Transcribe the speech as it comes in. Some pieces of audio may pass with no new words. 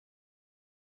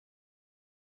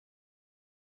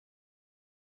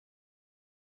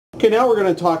Okay, now we're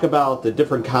going to talk about the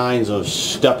different kinds of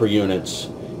stepper units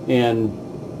and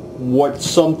what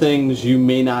some things you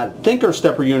may not think are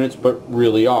stepper units but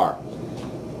really are.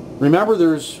 Remember,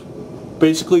 there's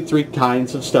basically three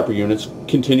kinds of stepper units: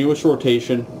 continuous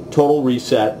rotation, total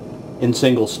reset, and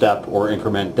single step or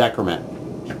increment decrement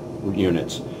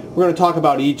units. We're going to talk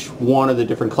about each one of the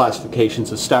different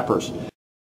classifications of steppers.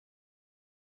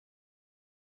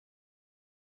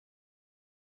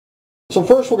 So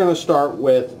first we're going to start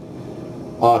with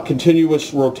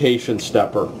continuous rotation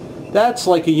stepper. That's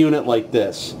like a unit like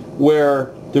this,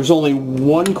 where there's only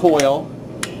one coil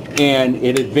and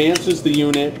it advances the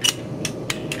unit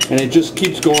and it just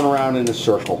keeps going around in a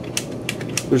circle.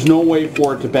 There's no way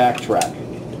for it to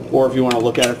backtrack. Or if you want to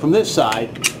look at it from this side,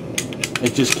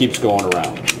 it just keeps going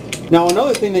around. Now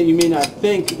another thing that you may not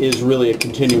think is really a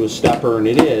continuous stepper, and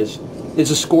it is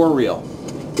a score reel.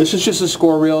 This is just a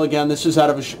score reel. Again, this is out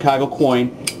of a Chicago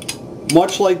coin.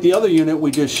 Much like the other unit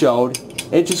we just showed,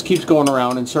 it just keeps going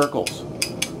around in circles.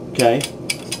 Okay?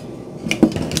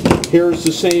 Here's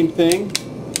the same thing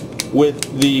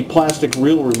with the plastic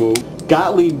reel removal.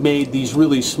 Gottlieb made these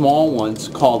really small ones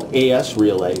called AS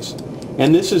relays,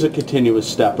 and this is a continuous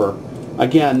stepper.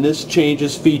 Again, this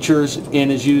changes features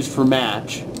and is used for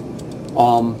match.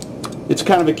 It's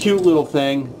kind of a cute little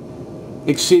thing,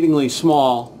 exceedingly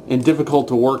small and difficult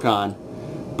to work on,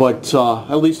 but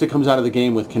at least it comes out of the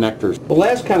game with connectors. The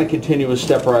last kind of continuous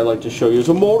stepper I'd like to show you is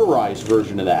a motorized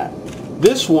version of that.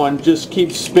 This one just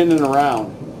keeps spinning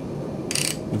around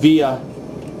via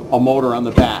a motor on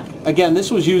the back. Again,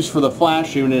 this was used for the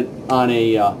flash unit on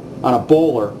a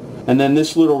bowler, and then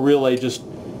this little relay just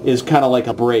is kind of like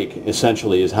a brake,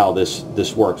 essentially, is how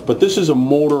this works. But this is a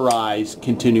motorized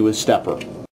continuous stepper.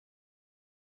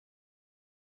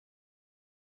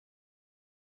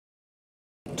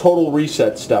 Total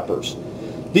reset steppers.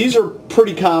 These are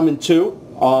pretty common too.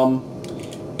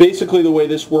 Basically the way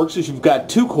this works is you've got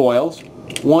two coils,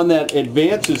 one that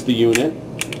advances the unit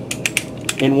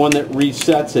and one that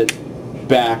resets it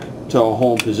back to a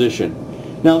home position.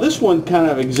 Now this one kind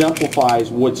of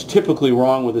exemplifies what's typically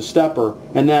wrong with a stepper,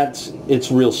 and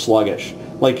it's real sluggish.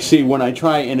 Like, see, when I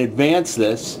try and advance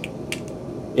this,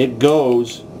 it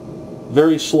goes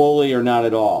very slowly or not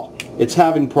at all. It's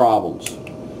having problems.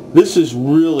 This is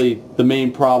really the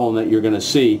main problem that you're going to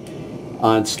see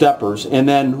on steppers. And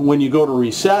then when you go to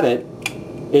reset it,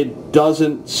 it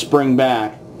doesn't spring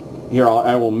back. Here,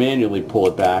 I will manually pull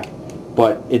it back,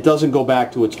 but it doesn't go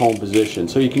back to its home position.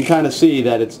 So you can kind of see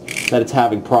that it's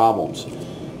having problems.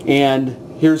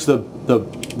 And here's the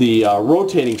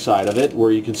rotating side of it,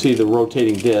 where you can see the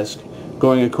rotating disc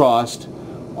going across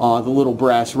the little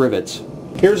brass rivets.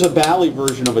 Here's a Bally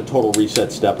version of a total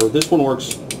reset stepper. This one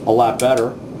works a lot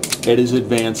better. It is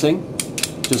advancing,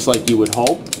 just like you would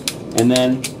hope, and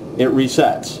then it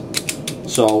resets.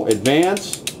 So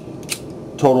advance,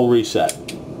 total reset.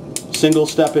 Single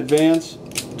step advance,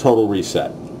 total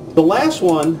reset. The last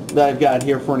one that I've got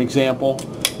here for an example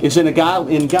is in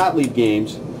Gottlieb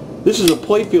games. This is a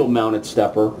playfield mounted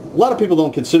stepper. A lot of people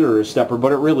don't consider it a stepper,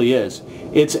 but it really is.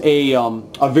 It's a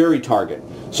vary target.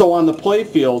 So on the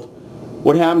playfield,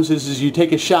 what happens is you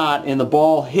take a shot and the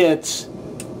ball hits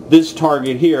this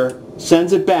target here,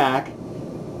 sends it back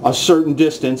a certain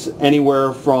distance,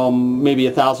 anywhere from maybe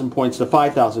 1,000 points to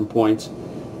 5,000 points.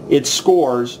 It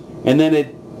scores, and then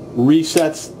it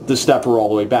resets the stepper all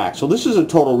the way back. So this is a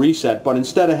total reset, but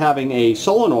instead of having a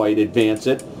solenoid advance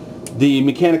it, the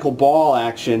mechanical ball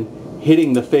action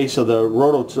hitting the face of the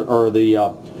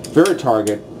vary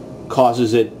target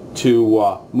causes it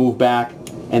to move back,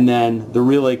 and then the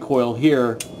relay coil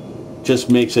here just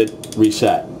makes it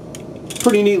reset.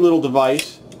 Pretty neat little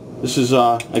device. This is,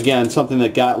 again, something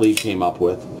that Gottlieb came up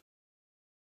with.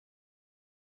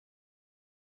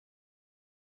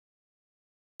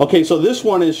 Okay, so this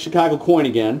one is Chicago coin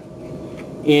again,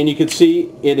 and you can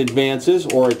see it advances,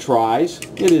 or it tries.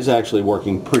 It is actually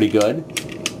working pretty good.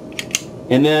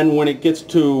 And then when it gets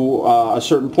to a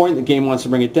certain point, the game wants to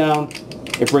bring it down,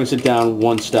 it brings it down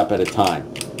one step at a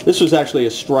time. This was actually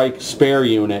a strike spare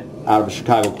unit out of a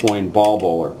Chicago coin ball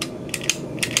bowler.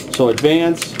 So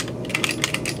advance,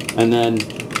 and then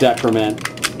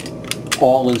decrement,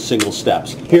 all in single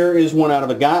steps. Here is one out of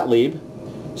a Gottlieb,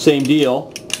 same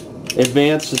deal.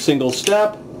 Advance a single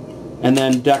step, and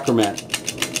then decrement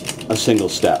a single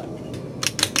step.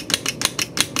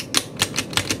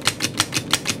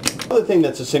 Another thing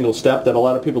that's a single step that a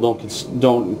lot of people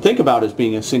don't think about as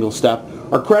being a single step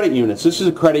are credit units. This is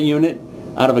a credit unit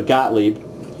out of a Gottlieb.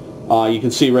 You can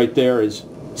see right there is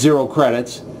 0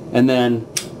 credits, and then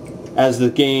as the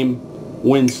game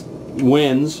wins,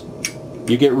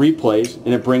 you get replays,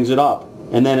 and it brings it up.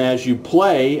 and then as you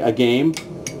play a game,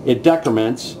 it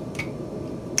decrements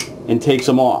and takes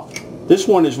them off. This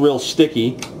one is real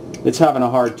sticky. It's having a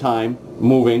hard time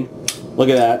moving. Look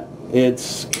at that.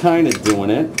 It's kind of doing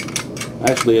it.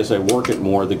 Actually, as I work it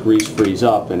more, the grease frees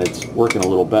up and it's working a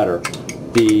little better.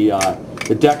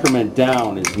 The decrement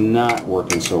down is not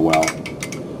working so well.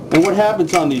 And what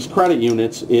happens on these credit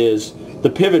units is the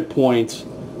pivot points,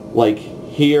 like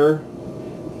here,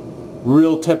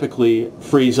 real typically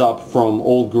freeze up from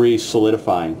old grease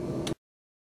solidifying.